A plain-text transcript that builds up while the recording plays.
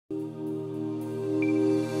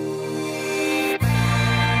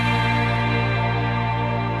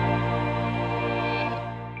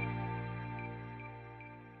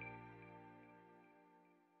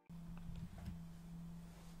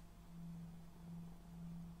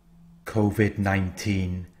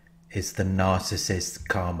COVID-19 is the narcissist's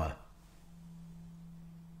karma.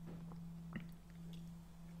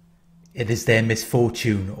 It is their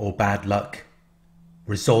misfortune or bad luck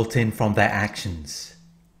resulting from their actions.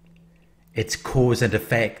 It's cause and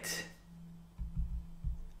effect.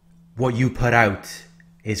 What you put out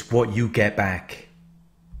is what you get back.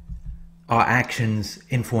 Our actions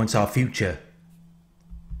influence our future.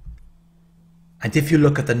 And if you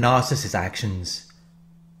look at the narcissist's actions,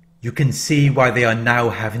 you can see why they are now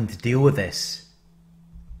having to deal with this.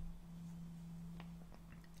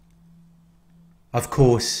 Of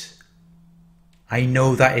course, I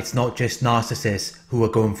know that it's not just narcissists who are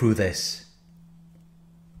going through this.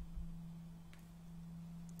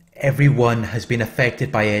 Everyone has been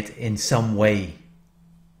affected by it in some way.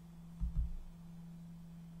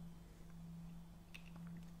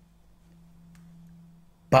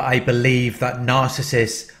 But I believe that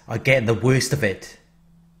narcissists are getting the worst of it.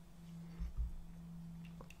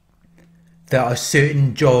 There are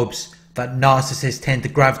certain jobs that narcissists tend to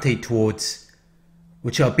gravitate towards,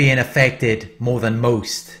 which are being affected more than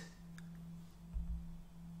most.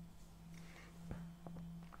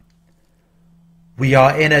 We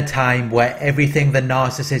are in a time where everything the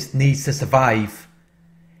narcissist needs to survive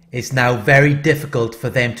is now very difficult for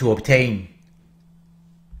them to obtain.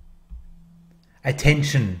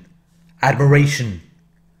 Attention, admiration,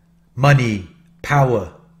 money,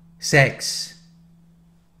 power, sex.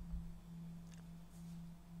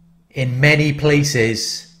 In many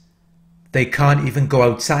places, they can't even go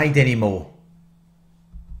outside anymore.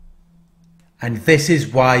 And this is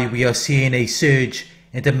why we are seeing a surge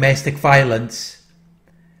in domestic violence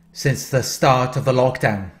since the start of the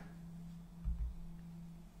lockdown.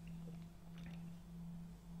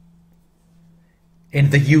 In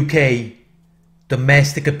the UK,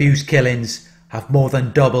 domestic abuse killings have more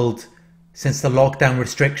than doubled since the lockdown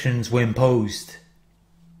restrictions were imposed.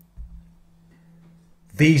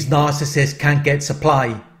 These narcissists can't get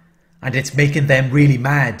supply, and it's making them really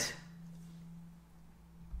mad.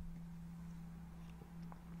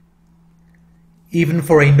 Even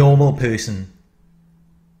for a normal person,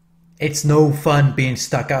 it's no fun being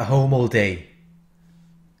stuck at home all day.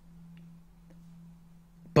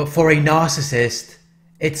 But for a narcissist,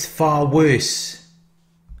 it's far worse.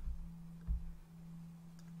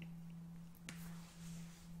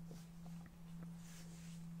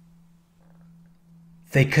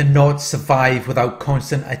 They cannot survive without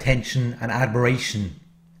constant attention and admiration.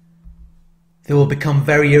 They will become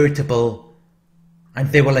very irritable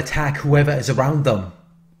and they will attack whoever is around them.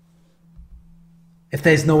 If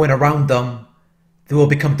there's no one around them, they will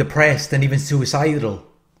become depressed and even suicidal.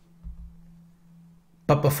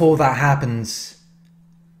 But before that happens,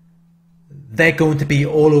 they're going to be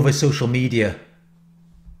all over social media,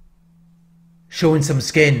 showing some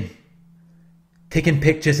skin, taking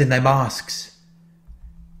pictures in their masks,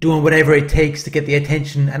 doing whatever it takes to get the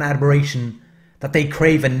attention and admiration that they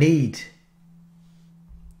crave and need.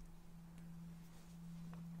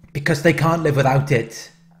 Because they can't live without it.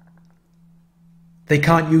 They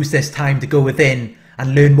can't use this time to go within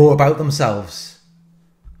and learn more about themselves.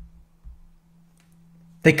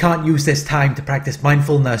 They can't use this time to practice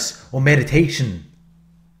mindfulness or meditation.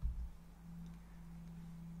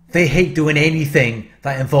 They hate doing anything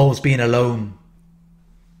that involves being alone.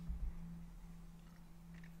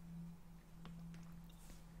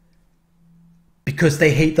 Because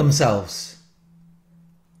they hate themselves.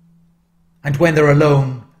 And when they're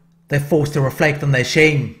alone, they're forced to reflect on their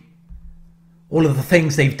shame, all of the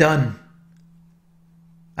things they've done,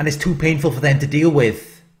 and it's too painful for them to deal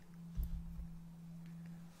with.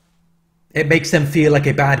 It makes them feel like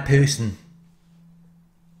a bad person,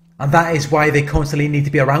 and that is why they constantly need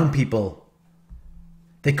to be around people.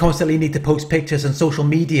 They constantly need to post pictures on social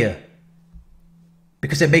media,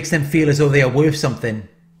 because it makes them feel as though they are worth something,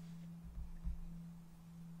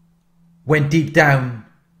 when deep down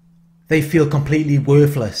they feel completely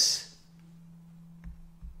worthless.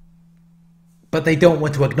 But they don't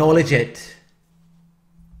want to acknowledge it.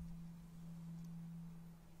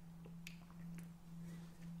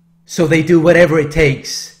 So they do whatever it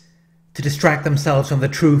takes to distract themselves from the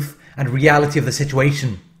truth and reality of the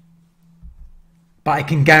situation. But I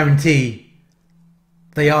can guarantee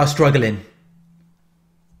they are struggling.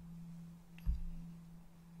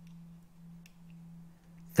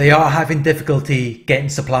 They are having difficulty getting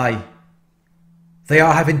supply. They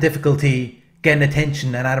are having difficulty getting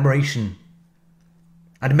attention and admiration.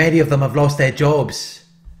 And many of them have lost their jobs.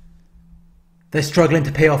 They're struggling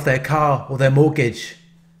to pay off their car or their mortgage.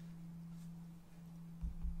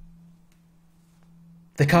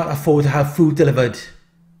 They can't afford to have food delivered,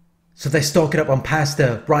 So they're stocking up on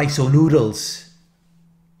pasta, rice or noodles.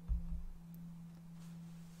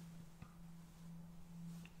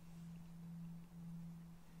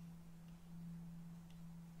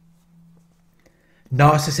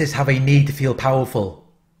 Narcissists have a need to feel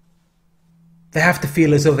powerful. They have to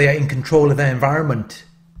feel as though they are in control of their environment.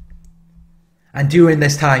 And during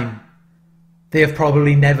this time, they have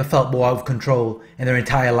probably never felt more out of control in their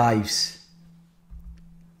entire lives.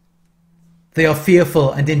 They are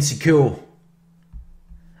fearful and insecure.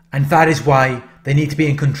 And that is why they need to be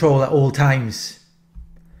in control at all times.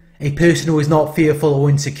 A person who is not fearful or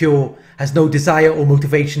insecure has no desire or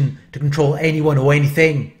motivation to control anyone or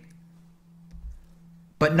anything.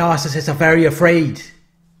 But narcissists are very afraid.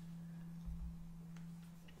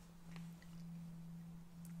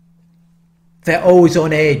 They're always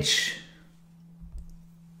on edge.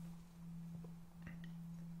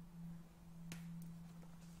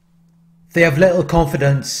 They have little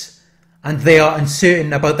confidence and they are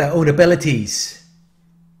uncertain about their own abilities.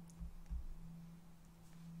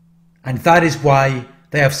 And that is why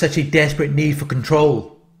they have such a desperate need for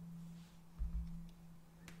control.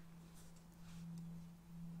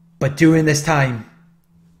 But during this time,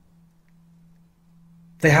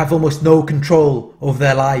 they have almost no control over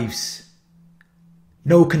their lives,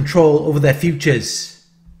 no control over their futures.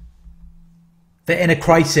 They're in a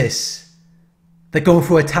crisis. They're going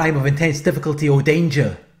through a time of intense difficulty or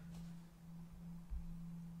danger.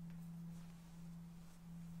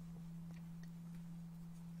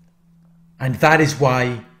 And that is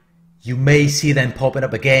why you may see them popping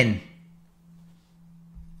up again.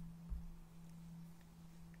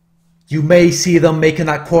 You may see them making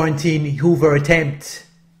that quarantine Hoover attempt.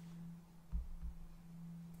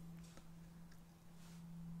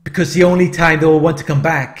 Because the only time they will want to come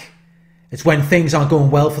back is when things aren't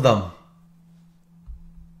going well for them.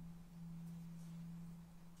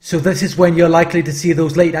 So this is when you're likely to see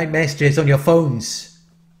those late night messages on your phones,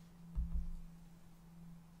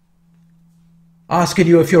 asking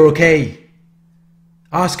you if you're okay,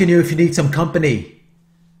 asking you if you need some company.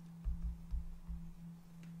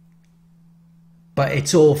 But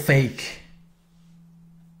it's all fake.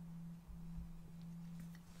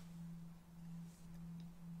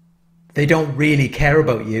 They don't really care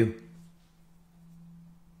about you.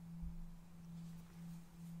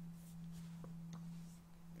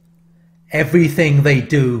 Everything they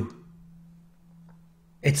do,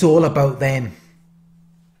 it's all about them.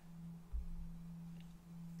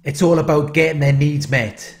 It's all about getting their needs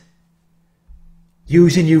met,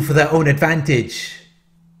 using you for their own advantage.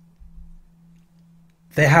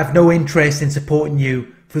 They have no interest in supporting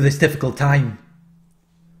you through this difficult time.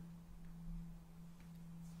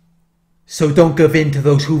 So don't give in to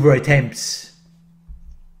those Hoover attempts.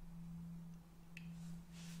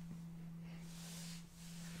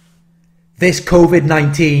 This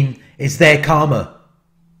COVID-19 is their karma.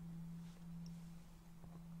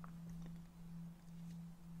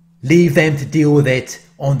 Leave them to deal with it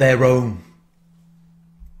on their own.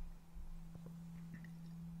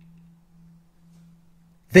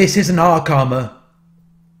 This isn't our karma.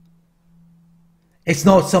 It's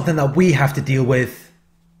not something that we have to deal with.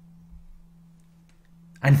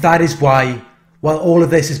 And that is why, while all of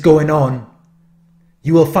this is going on,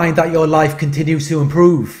 you will find that your life continues to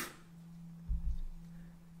improve.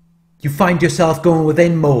 You find yourself going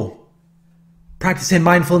within more, practicing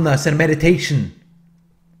mindfulness and meditation,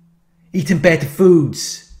 eating better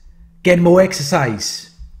foods, getting more exercise.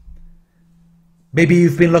 Maybe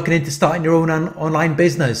you've been looking into starting your own online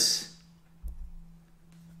business.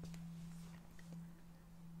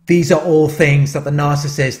 These are all things that the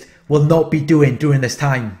narcissist will not be doing during this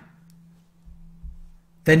time.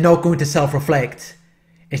 They're not going to self-reflect.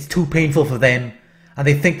 It's too painful for them, and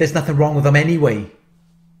they think there's nothing wrong with them anyway.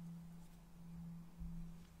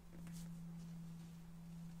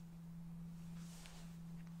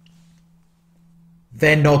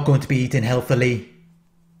 They're not going to be eating healthily.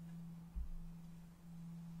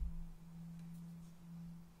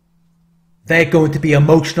 They're going to be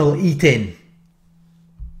emotional eating.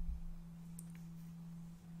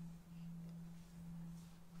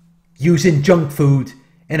 Using junk food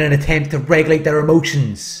in an attempt to regulate their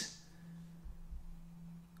emotions.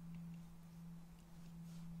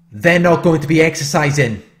 They're not going to be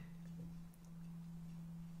exercising.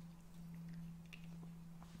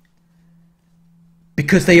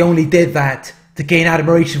 Because they only did that to gain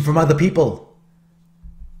admiration from other people.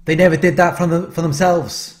 They never did that for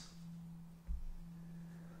themselves.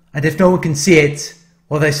 And if no one can see it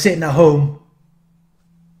while they're sitting at home,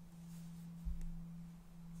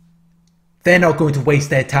 they're not going to waste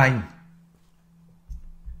their time.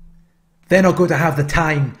 They're not going to have the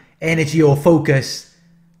time, energy or focus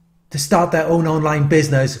to start their own online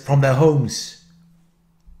business from their homes.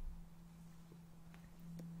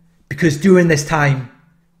 Because during this time,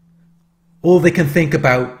 all they can think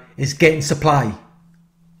about is getting supply.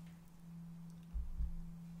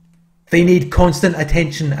 They need constant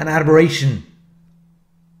attention and admiration.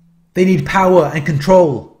 They need power and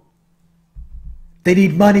control. They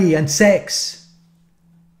need money and sex.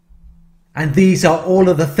 And these are all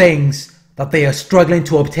of the things that they are struggling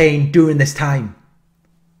to obtain during this time.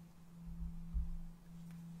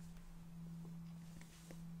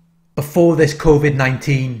 Before this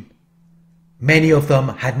COVID-19, many of them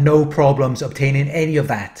had no problems obtaining any of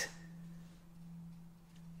that.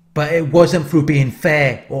 But it wasn't through being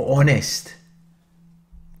fair or honest.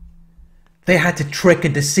 They had to trick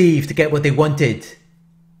and deceive to get what they wanted.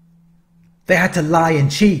 They had to lie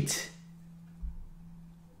and cheat.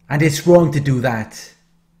 And it's wrong to do that.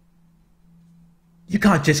 You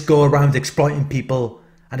can't just go around exploiting people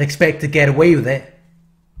and expect to get away with it.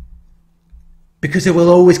 Because it will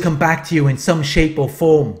always come back to you in some shape or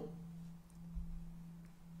form.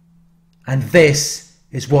 And this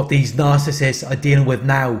is what these narcissists are dealing with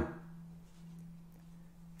now.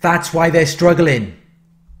 That's why they're struggling.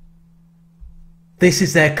 This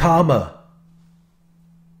is their karma.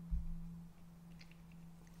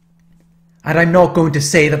 And I'm not going to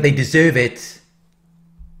say that they deserve it.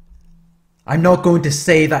 I'm not going to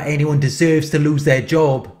say that anyone deserves to lose their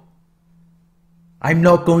job. I'm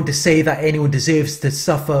not going to say that anyone deserves to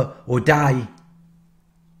suffer or die.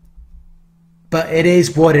 But it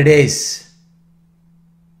is what it is.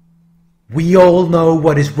 We all know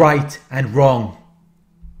what is right and wrong.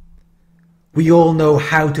 We all know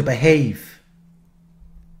how to behave.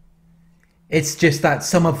 It's just that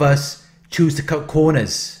some of us choose to cut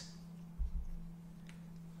corners.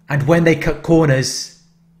 And when they cut corners,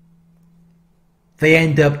 they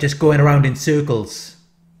end up just going around in circles.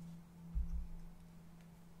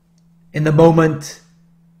 In the moment,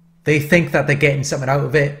 they think that they're getting something out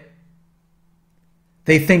of it.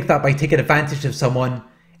 They think that by taking advantage of someone,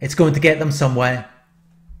 it's going to get them somewhere.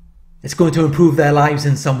 It's going to improve their lives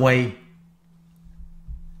in some way.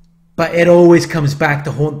 But it always comes back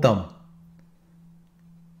to haunt them.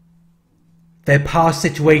 Their past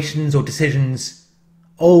situations or decisions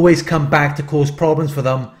always come back to cause problems for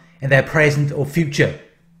them in their present or future.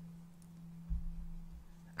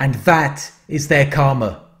 And that is their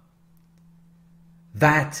karma.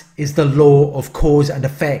 That is the law of cause and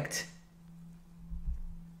effect.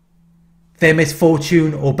 Their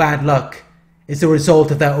misfortune or bad luck is the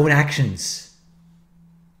result of their own actions.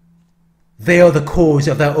 They are the cause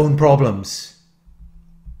of their own problems.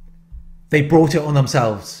 They brought it on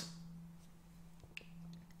themselves.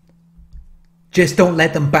 Just don't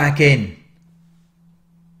let them back in,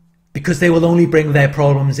 because they will only bring their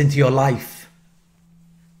problems into your life.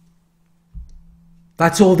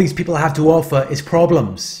 That's all these people have to offer is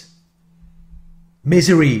problems,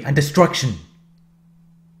 misery and destruction.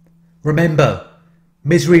 Remember,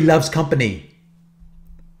 misery loves company.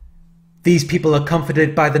 These people are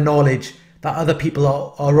comforted by the knowledge that other people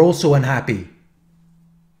are also unhappy.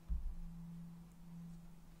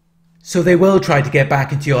 So they will try to get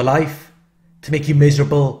back into your life to make you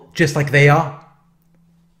miserable just like they are.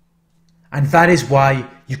 And that is why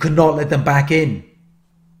you cannot let them back in.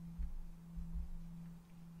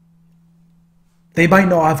 They might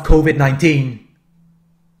not have COVID-19,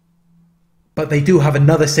 but they do have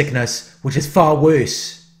another sickness which is far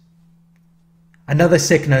worse. Another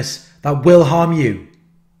sickness that will harm you.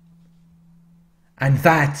 And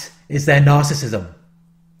that is their narcissism.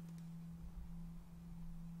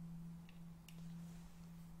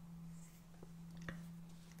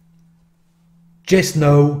 Just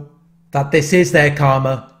know that this is their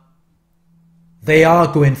karma. They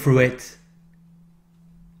are going through it.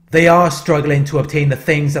 They are struggling to obtain the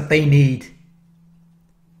things that they need.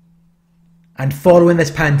 And following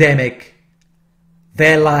this pandemic,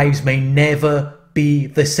 their lives may never be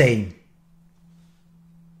the same.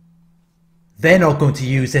 They're not going to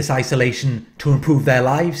use this isolation to improve their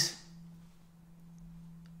lives.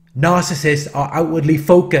 Narcissists are outwardly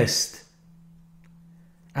focused.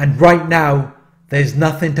 And right now, there's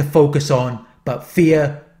nothing to focus on but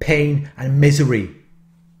fear, pain, and misery.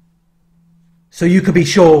 So you can be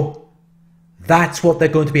sure that's what they're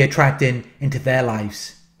going to be attracting into their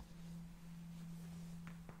lives.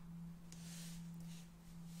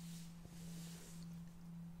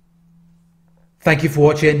 Thank you for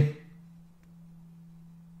watching.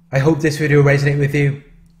 I hope this video resonated with you.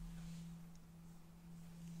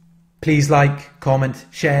 Please like, comment,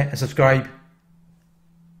 share and subscribe.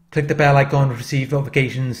 Click the bell icon to receive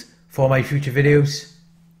notifications for my future videos.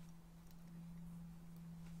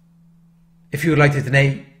 If you would like to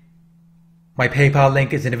donate, my PayPal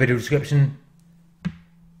link is in the video description.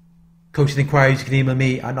 Coaching inquiries, you can email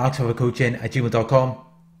me at narcsurvivorcoaching@gmail.com.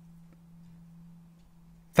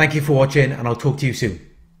 Thank you for watching, and I'll talk to you soon.